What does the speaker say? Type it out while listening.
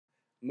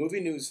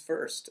Movie news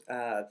first.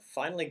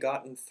 Finally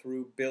gotten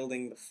through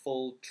building the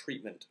full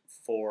treatment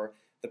for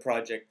the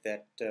project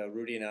that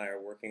Rudy and I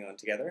are working on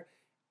together,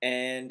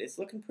 and it's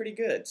looking pretty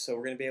good. So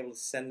we're going to be able to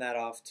send that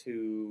off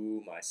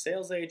to my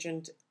sales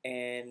agent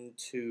and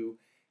to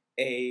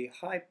a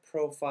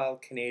high-profile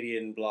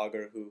Canadian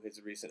blogger who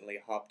has recently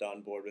hopped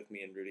on board with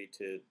me and Rudy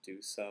to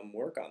do some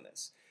work on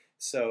this.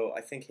 So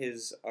I think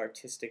his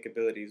artistic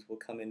abilities will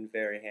come in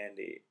very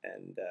handy,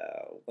 and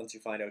once you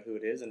find out who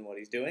it is and what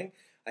he's doing,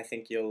 I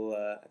think you'll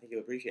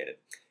appreciate it.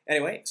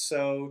 Anyway,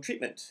 so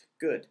treatment,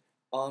 good.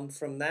 On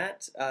from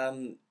that,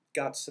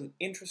 got some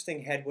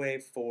interesting headway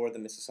for the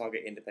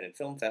Mississauga Independent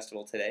Film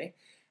Festival today.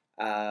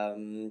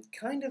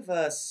 Kind of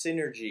a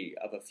synergy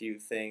of a few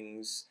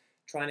things,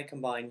 trying to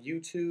combine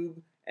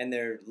YouTube and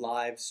their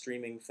live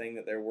streaming thing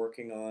that they're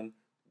working on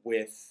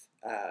with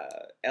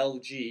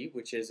LG,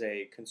 which is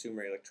a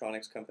consumer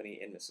electronics company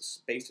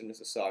based in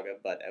Mississauga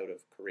but out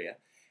of Korea,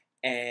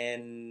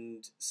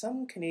 and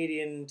some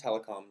Canadian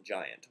telecom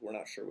giant. We're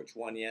not sure which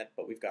one yet,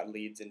 but we've got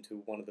leads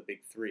into one of the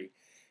big three.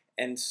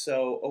 And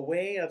so a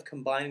way of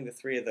combining the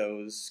three of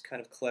those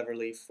kind of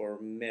cleverly for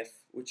MIFF,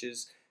 which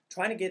is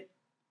trying to get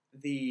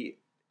the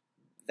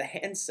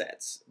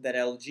handsets that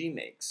LG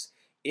makes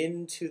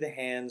into the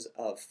hands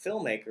of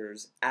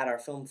filmmakers at our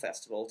film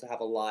festival to have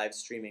a live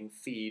streaming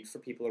feed for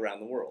people around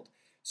the world.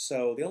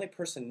 So the only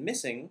person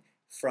missing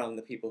from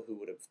the people who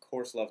would of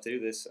course love to do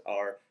this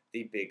are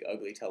the big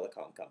ugly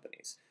telecom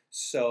companies.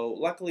 So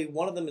luckily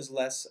one of them is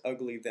less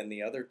ugly than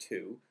the other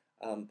two,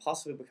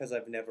 possibly because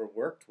I've never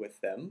worked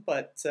with them,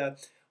 but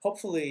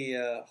hopefully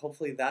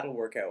that'll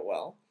work out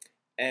well.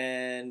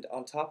 And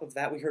on top of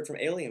that, we heard from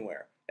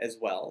Alienware as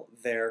well.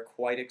 They're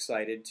quite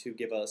excited to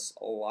give us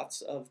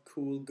lots of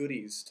cool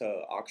goodies to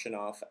auction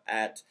off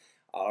at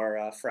our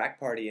Frak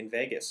Party in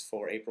Vegas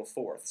for April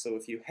 4th. So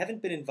if you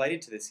haven't been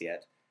invited to this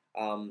yet,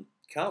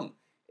 come.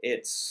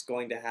 It's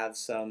going to have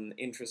some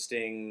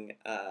interesting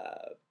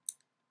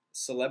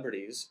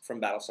celebrities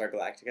from Battlestar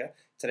Galactica.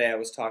 Today I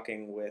was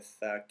talking with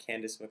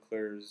Kandyse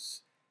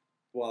McClure's,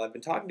 well, I've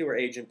been talking to her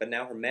agent, but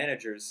now her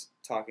manager's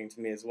talking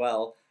to me as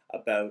well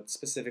about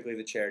specifically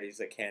the charities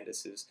that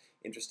Kandyse is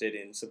interested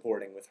in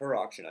supporting with her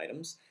auction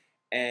items.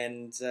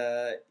 And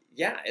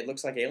yeah, it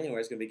looks like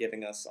Alienware is going to be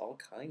giving us all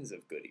kinds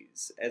of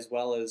goodies, as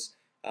well as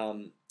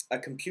a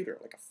computer,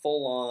 like a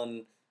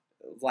full-on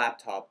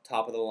laptop,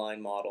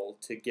 top-of-the-line model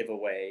to give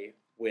away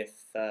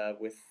with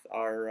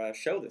our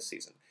show this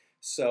season.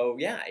 So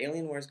yeah,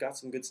 Alienware's got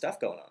some good stuff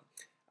going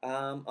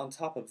on. On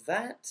top of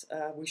that,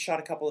 we shot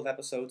a couple of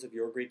episodes of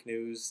Your Greek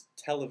News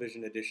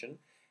television edition,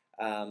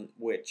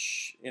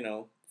 which,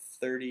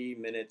 30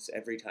 minutes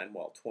every time,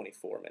 well,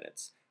 24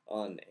 minutes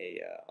on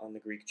the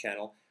Greek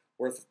channel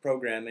worth of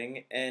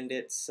programming, and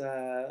it's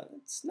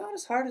not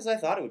as hard as I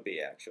thought it would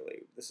be,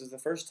 actually. This is the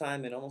first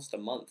time in almost a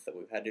month that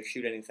we've had to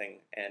shoot anything,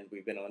 and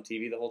we've been on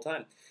TV the whole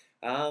time.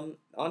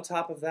 On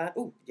top of that,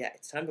 oh yeah,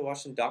 it's time to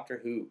watch some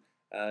Doctor Who.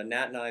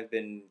 Nat and I have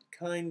been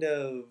kind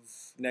of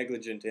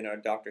negligent in our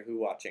Doctor Who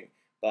watching,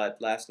 but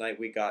last night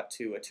we got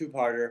to a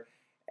two-parter,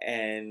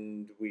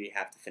 and we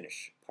have to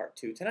finish part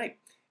 2 tonight.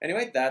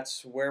 Anyway,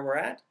 that's where we're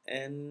at,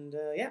 and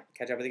yeah,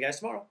 catch up with you guys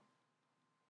tomorrow.